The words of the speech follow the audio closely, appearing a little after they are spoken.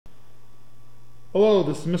Hello,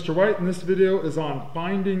 this is Mr. White, and this video is on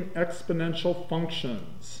finding exponential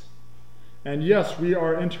functions. And yes, we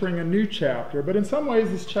are entering a new chapter, but in some ways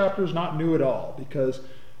this chapter is not new at all, because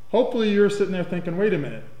hopefully you're sitting there thinking, wait a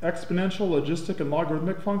minute, exponential, logistic, and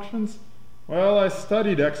logarithmic functions? Well, I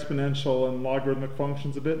studied exponential and logarithmic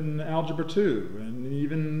functions a bit in Algebra 2, and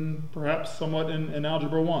even perhaps somewhat in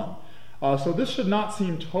Algebra 1. So this should not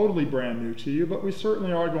seem totally brand new to you, but we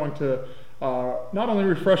certainly are going to not only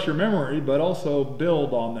refresh your memory, but also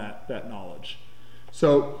build on that knowledge.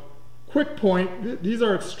 So, quick point, these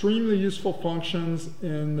are extremely useful functions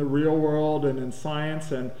in the real world and in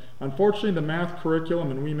science, and unfortunately the math curriculum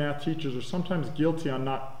and we math teachers are sometimes guilty on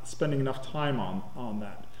not spending enough time on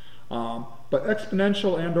that. But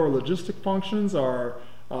exponential and or logistic functions are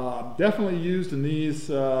definitely used in these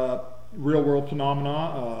real world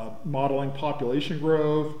phenomena, modeling population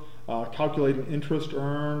growth, calculating interest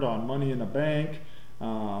earned on money in a bank,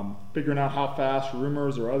 figuring out how fast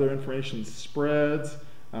rumors or other information spreads,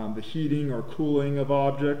 the heating or cooling of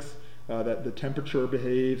objects, that the temperature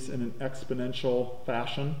behaves in an exponential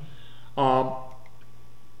fashion.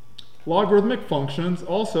 Logarithmic functions,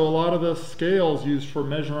 also a lot of the scales used for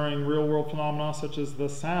measuring real world phenomena such as the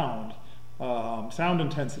sound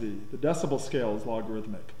intensity, the decibel scale is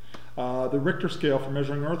logarithmic. The Richter scale for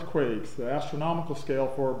measuring earthquakes, the astronomical scale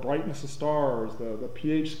for brightness of stars, the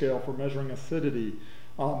pH scale for measuring acidity.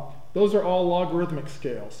 Those are all logarithmic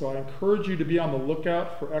scales. So I encourage you to be on the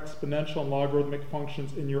lookout for exponential and logarithmic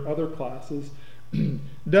functions in your other classes.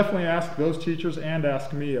 Definitely ask those teachers and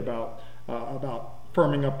ask me about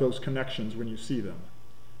firming up those connections when you see them.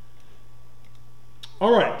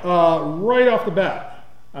 All right, right off the bat,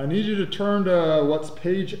 I need you to turn to what's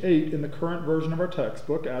page 8 in the current version of our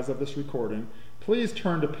textbook as of this recording. Please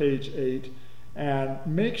turn to page 8 and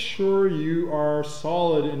make sure you are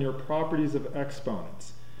solid in your properties of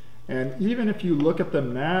exponents. And even if you look at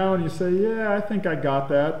them now and you say, yeah, I think I got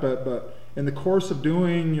that, but in the course of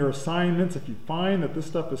doing your assignments, if you find that this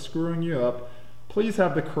stuff is screwing you up, please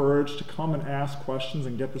have the courage to come and ask questions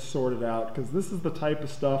and get this sorted out, because this is the type of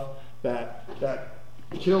stuff that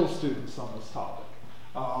kills students on this topic.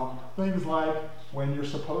 Things like when you're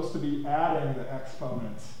supposed to be adding the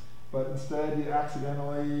exponents, but instead you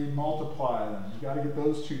accidentally multiply them. You got to get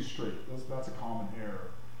those two straight. That's a common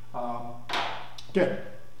error. Again,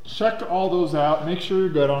 check all those out. Make sure you're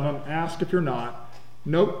good on them. Ask if you're not.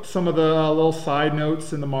 Note some of the little side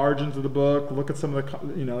notes in the margins of the book. Look at some of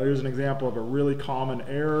the, here's an example of a really common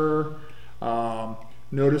error.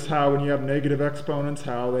 Notice how when you have negative exponents,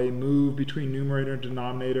 how they move between numerator and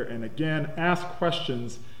denominator. And again, ask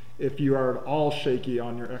questions if you are at all shaky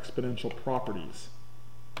on your exponential properties.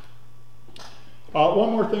 One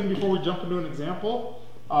more thing before we jump into an example.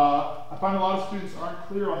 I find a lot of students aren't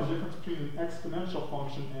clear on the difference between an exponential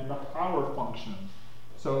function and a power function.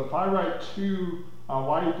 So if I write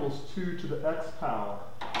y equals 2 to the x power,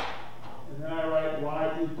 and then I write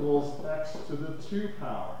y equals x to the 2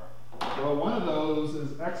 power, well, one of those is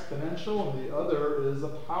exponential and the other is a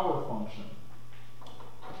power function.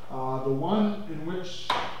 The one in which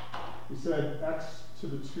we said x to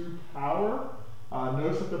the 2 power,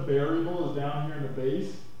 notice that the variable is down here in the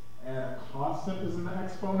base and a constant is in the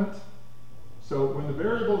exponent. So when the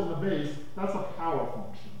variable is in the base, that's a power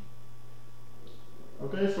function.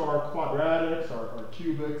 Okay, so our quadratics, our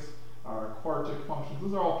cubics, our quartic functions,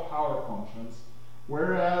 those are all power functions.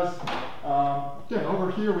 Whereas, again,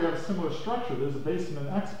 over here we have a similar structure. There's a base and an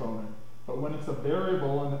exponent. But when it's a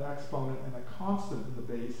variable and an exponent and a constant in the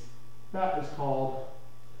base, that is called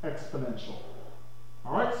exponential.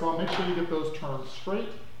 All right, so I'll make sure you get those terms straight.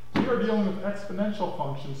 We are dealing with exponential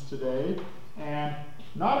functions today. And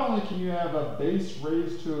not only can you have a base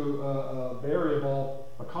raised to a variable,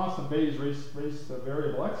 a constant base raised to a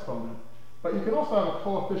variable exponent, but you can also have a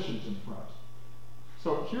coefficient in front.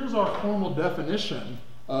 So here's our formal definition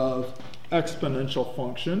of exponential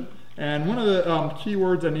function. And one of the key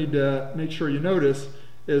words I need to make sure you notice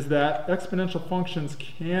is that exponential functions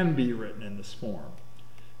can be written in this form.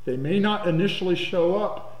 They may not initially show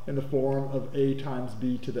up in the form of a times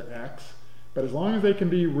b to the x, but as long as they can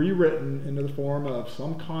be rewritten into the form of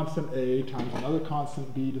some constant a times another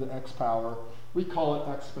constant b to the x power, we call it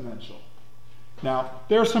exponential. Now,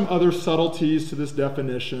 there are some other subtleties to this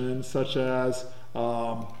definition, such as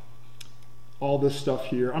all this stuff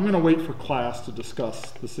here. I'm going to wait for class to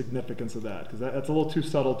discuss the significance of that, because that's a little too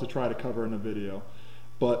subtle to try to cover in a video.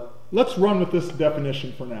 But let's run with this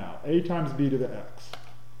definition for now, a times b to the x.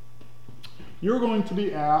 You're going to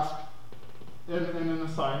be asked in an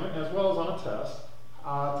assignment, as well as on a test,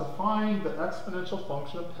 to find the exponential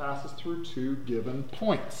function that passes through two given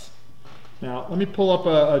points. Now, let me pull up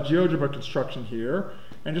a GeoGebra construction here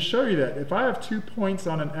and just show you that if I have 2 points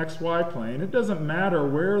on an XY plane, it doesn't matter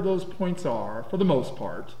where those points are, for the most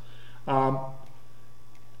part.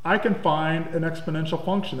 I can find an exponential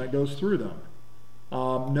function that goes through them.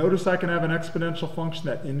 Notice I can have an exponential function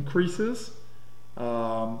that increases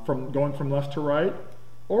going from left to right,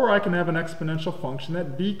 or I can have an exponential function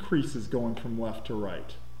that decreases going from left to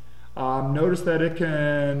right. Notice that it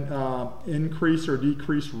can increase or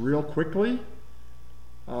decrease real quickly,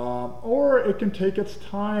 or it can take its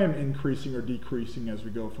time increasing or decreasing as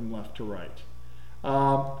we go from left to right.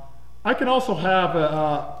 I can also have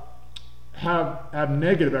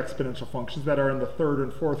negative exponential functions that are in the third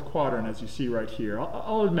and fourth quadrant, as you see right here.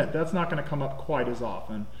 I'll admit that's not going to come up quite as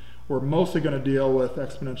often. We're mostly going to deal with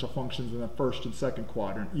exponential functions in the first and second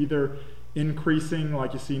quadrant, either increasing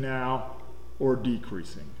like you see now or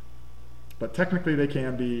decreasing. But technically they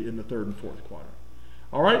can be in the third and fourth quadrant.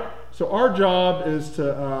 All right, so our job is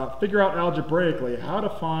to figure out algebraically how to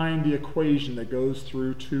find the equation that goes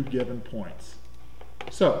through 2 given points.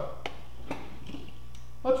 So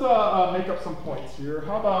let's make up some points here.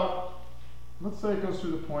 How about, let's say it goes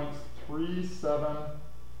through the points 3, 7,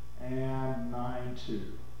 and 9, 2.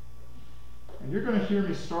 And you're going to hear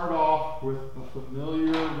me start off with a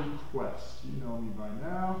familiar request. You know me by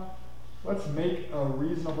now. Let's make a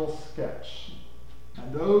reasonable sketch.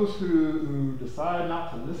 And those who decide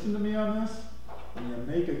not to listen to me on this, and you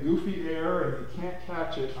make a goofy error and you can't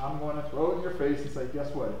catch it, I'm going to throw it in your face and say,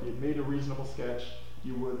 guess what? If you had made a reasonable sketch,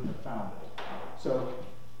 you wouldn't have found it. So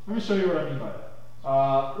let me show you what I mean by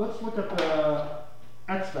that. Let's look at the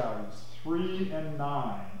x values, 3 and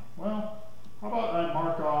 9. Well, how about I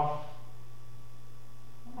mark off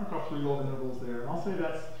 3 little intervals there, and I'll say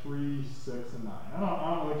that's 3, 6, and 9.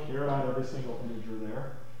 I don't really care about every single integer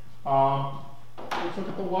there. Let's look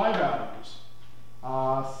at the y values.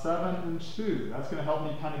 7 and 2. That's going to help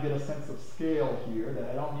me kind of get a sense of scale here, that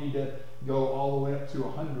I don't need to go all the way up to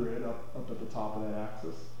 100 up at the top of that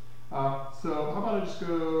axis. So how about I just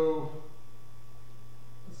go,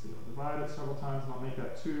 let's see, I'll divide it several times and I'll make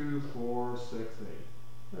that 2, 4, 6, 8.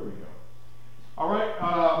 There we go. All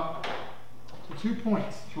right, 2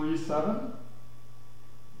 points, 3, 7.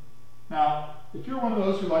 Now, if you're one of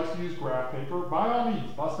those who likes to use graph paper, by all means,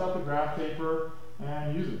 bust out the graph paper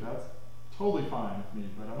and use it. That's totally fine with me.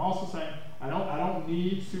 But I'm also saying I don't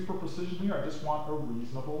need super precision here. I just want a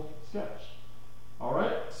reasonable sketch. All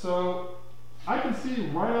right, so I can see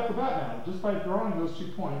right off the bat now, just by drawing those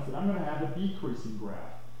 2 points, that I'm going to have a decreasing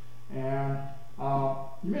graph. And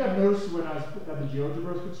you may have noticed when I had the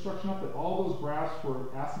GeoGebra construction up that all those graphs were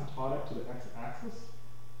asymptotic to the x-axis.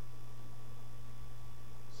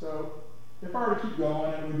 So if I were to keep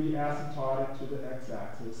going, it would be asymptotic to the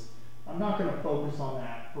x-axis. I'm not going to focus on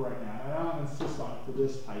that for right now. I don't insist on it for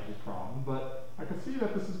this type of problem, but I can see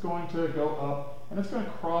that this is going to go up, and it's going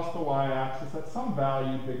to cross the y-axis at some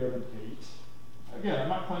value bigger than 8. Again, I'm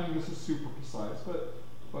not claiming this is super precise, but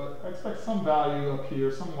I expect some value up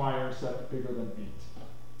here, some y-intercept bigger than 8.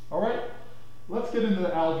 All right, let's get into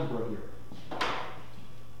the algebra here.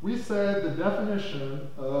 We said the definition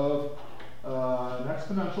of an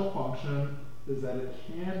exponential function is that it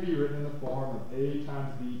can be written in the form of a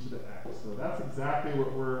times b to the x. So that's exactly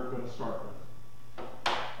what we're going to start with.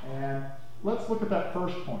 And let's look at that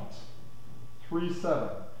first point, 3, 7.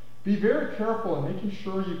 Be very careful in making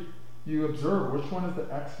sure you observe which one is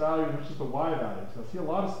the x value and which is the y value. So I see a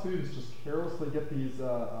lot of students just carelessly get these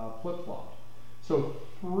flip-flopped. So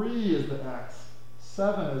 3 is the x,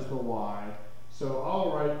 7 is the y. So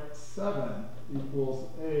I'll write 7 equals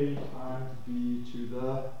a times b to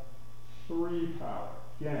the 3 power.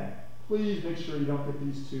 Again, please make sure you don't get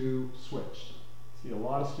these two switched. I see a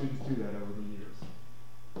lot of students do that over the years.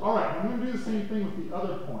 All right, I'm going to do the same thing with the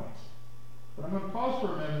other point. But I'm going to pause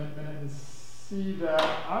for a minute and see that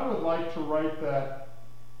I would like to write that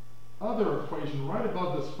other equation right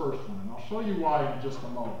above this first one. And I'll show you why in just a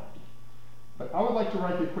moment. But I would like to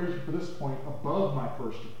write the equation for this point above my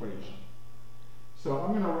first equation. So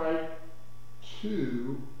I'm going to write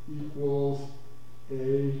 2 equals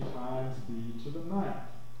a times b to the 9th.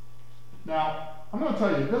 Now, I'm going to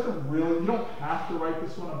tell you, it doesn't really, you don't have to write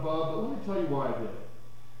this one above, but let me tell you why I did it.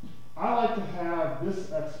 I like to have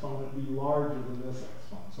this exponent be larger than this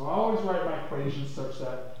exponent. So I always write my equations such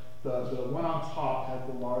that the one on top has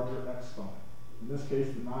the larger exponent. In this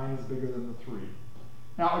case, the 9 is bigger than the 3.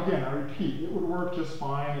 Now again, I repeat, it would work just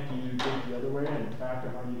fine if you did it the other way, and in fact,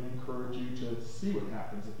 I might even encourage you to see what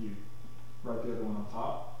happens if you write the other one on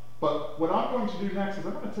top. But what I'm going to do next is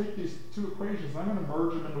I'm going to take these two equations and I'm going to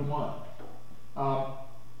merge them into one.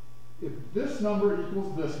 If this number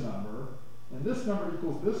equals this number, and this number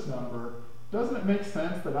equals this number, doesn't it make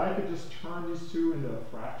sense that I could just turn these two into a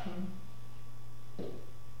fraction?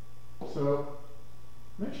 So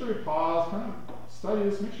make sure you pause, kind of study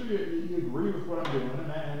this, make sure you agree with what I'm doing,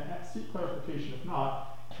 and seek clarification if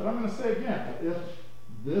not. But I'm going to say again, if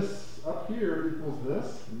this up here equals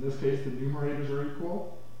this, in this case the numerators are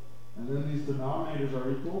equal, and then these denominators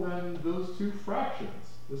are equal, then those two fractions,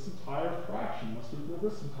 this entire fraction must equal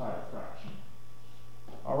this entire fraction.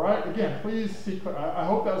 All right, again, please seek, I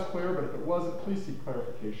hope that was clear, but if it wasn't, please seek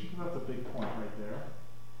clarification, because that's a big point right there.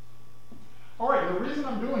 All right, the reason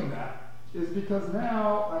I'm doing that is because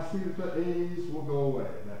now I see that the a's will go away,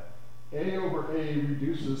 that a over a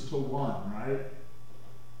reduces to 1, right?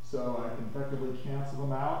 So I can effectively cancel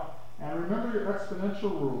them out. And remember your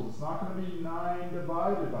exponential rules. It's not going to be 9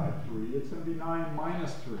 divided by 3. It's going to be 9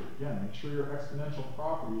 minus 3. Again, make sure your exponential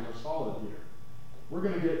properties are solid here. We're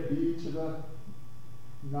going to get b to the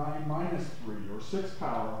 9 minus 3, or 6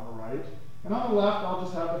 power on the right. And on the left, I'll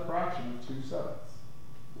just have the fraction of 2/7.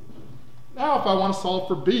 Now, if I want to solve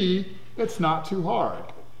for b, it's not too hard.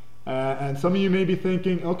 And some of you may be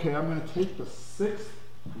thinking, okay, I'm going to take the 6th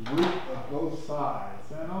root of both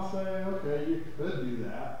sides. And I'll say, okay, you could do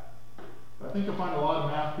that. I think you'll find a lot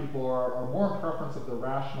of math people are more in preference of the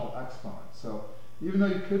rational exponent. So even though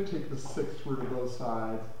you could take the 6th root of both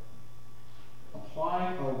sides,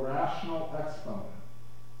 applying a rational exponent,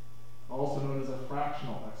 also known as a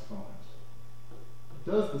fractional exponent,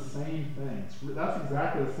 does the same thing. That's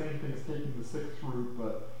exactly the same thing as taking the 6th root,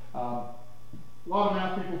 but a lot of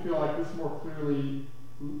math people feel like this more clearly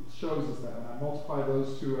shows us that when I multiply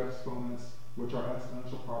those two exponents, which are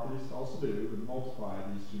exponential properties also do, and multiply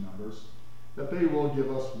these two numbers, that they will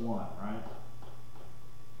give us 1, right?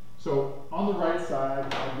 So on the right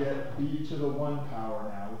side, I get b to the 1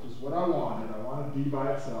 power now, which is what I wanted. I wanted b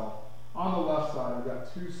by itself. On the left side, I've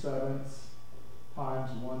got 2/7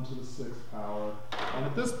 times 1 to the 6th power. And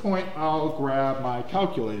at this point, I'll grab my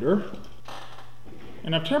calculator.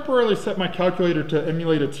 And I've temporarily set my calculator to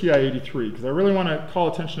emulate a TI-83, because I really want to call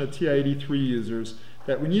attention to TI-83 users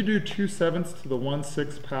that when you do 2/7 to the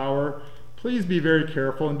 1/6 power, please be very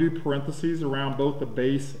careful and do parentheses around both the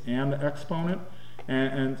base and the exponent.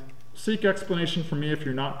 And seek explanation from me if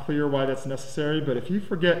you're not clear why that's necessary. But if you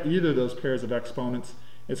forget either of those pairs of exponents,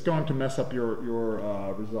 it's going to mess up your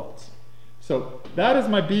results. So that is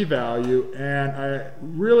my b value, and I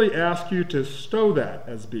really ask you to stow that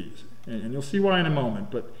as b. And you'll see why in a moment.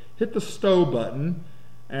 But hit the stow button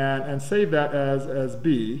and save that as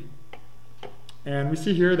b. And we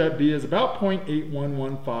see here that b is about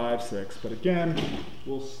 0.81156, but again,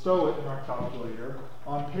 we'll stow it in our calculator.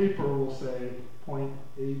 On paper, we'll say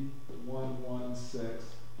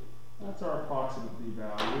 0.8116. That's our approximate b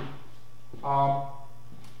value.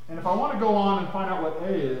 And if I want to go on and find out what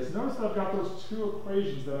a is, notice that I've got those two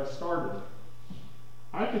equations that I started with.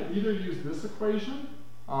 I could either use this equation,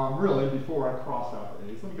 really, before I cross out the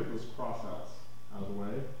a's. Let me get those crossouts out of the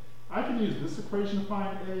way. I can use this equation to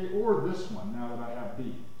find a, or this one, now that I have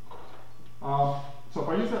b. So if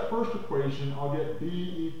I use that first equation, I'll get b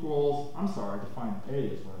equals, I'm sorry, to find a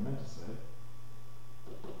is what I meant to say.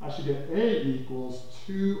 I should get a equals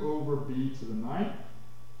 2 over b to the 9th.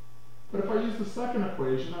 But if I use the second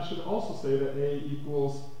equation, I should also say that a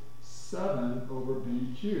equals 7 over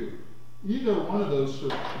b cubed. Either one of those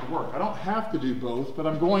should work. I don't have to do both, but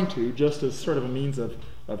I'm going to, just as sort of a means of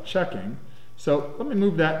checking. So let me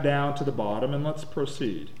move that down to the bottom and let's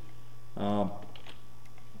proceed. Move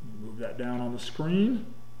that down on the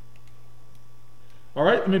screen. All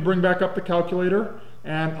right, let me bring back up the calculator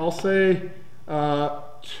and I'll say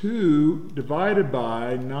 2 divided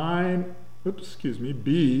by 9,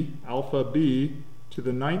 b, alpha b to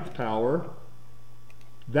the 9th power.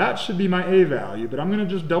 That should be my a value, but I'm going to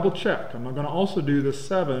just double check. I'm going to also do the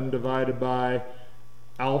 7 divided by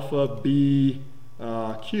alpha b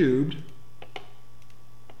cubed.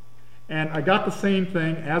 And I got the same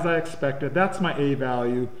thing as I expected. That's my a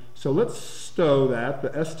value. So let's stow that,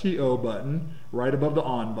 the STO button, right above the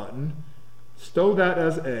on button. Stow that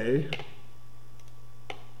as a.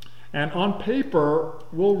 And on paper,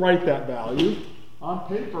 we'll write that value. On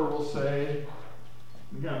paper, we'll say,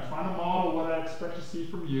 again, I'm trying to model what I expect to see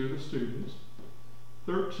from you, the student.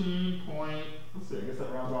 13 point, let's see, I guess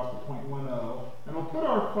that rounds off to 0.10. And we'll put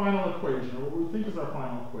our final equation, or what we think is our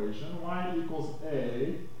final equation, y equals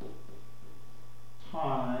a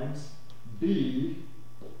times b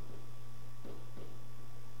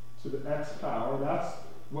to the x power. That's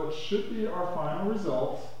what should be our final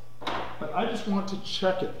result. But I just want to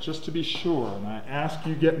check it, just to be sure, and I ask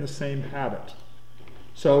you get in the same habit.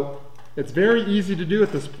 So it's very easy to do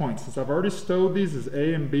at this point. Since I've already stowed these as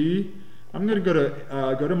a and b, I'm going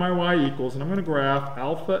to go to my y equals, and I'm going to graph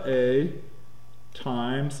alpha a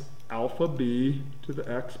times alpha b to the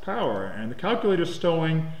x power. And the calculator is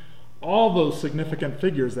showing all those significant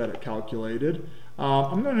figures that it calculated.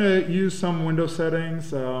 I'm going to use some window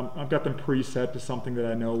settings. I've got them preset to something that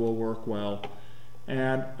I know will work well.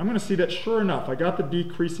 And I'm going to see that sure enough, I got the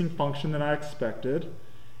decreasing function that I expected.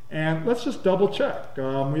 And let's just double check.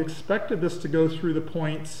 We expected this to go through the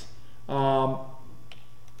points, let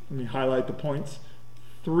me highlight the points,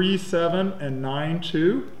 3, 7, and 9,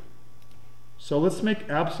 2. So let's make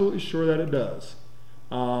absolutely sure that it does.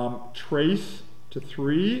 Trace to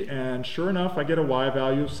 3, and sure enough, I get a y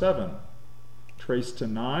value of 7. Trace to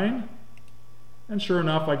 9, and sure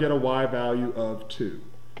enough, I get a y value of 2.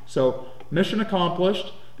 So mission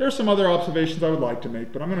accomplished. There's some other observations I would like to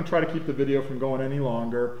make, but I'm going to try to keep the video from going any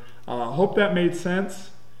longer. Hope that made sense.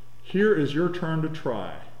 Here is your turn to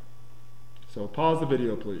try. So pause the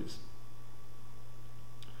video, please.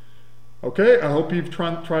 Okay, I hope you've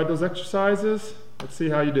tried those exercises. Let's see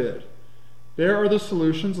how you did. There are the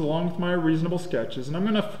solutions along with my reasonable sketches, and I'm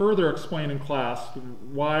going to further explain in class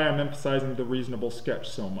why I'm emphasizing the reasonable sketch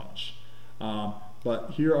so much.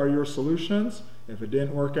 But here are your solutions. If it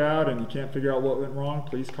didn't work out and you can't figure out what went wrong,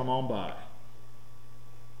 please come on by.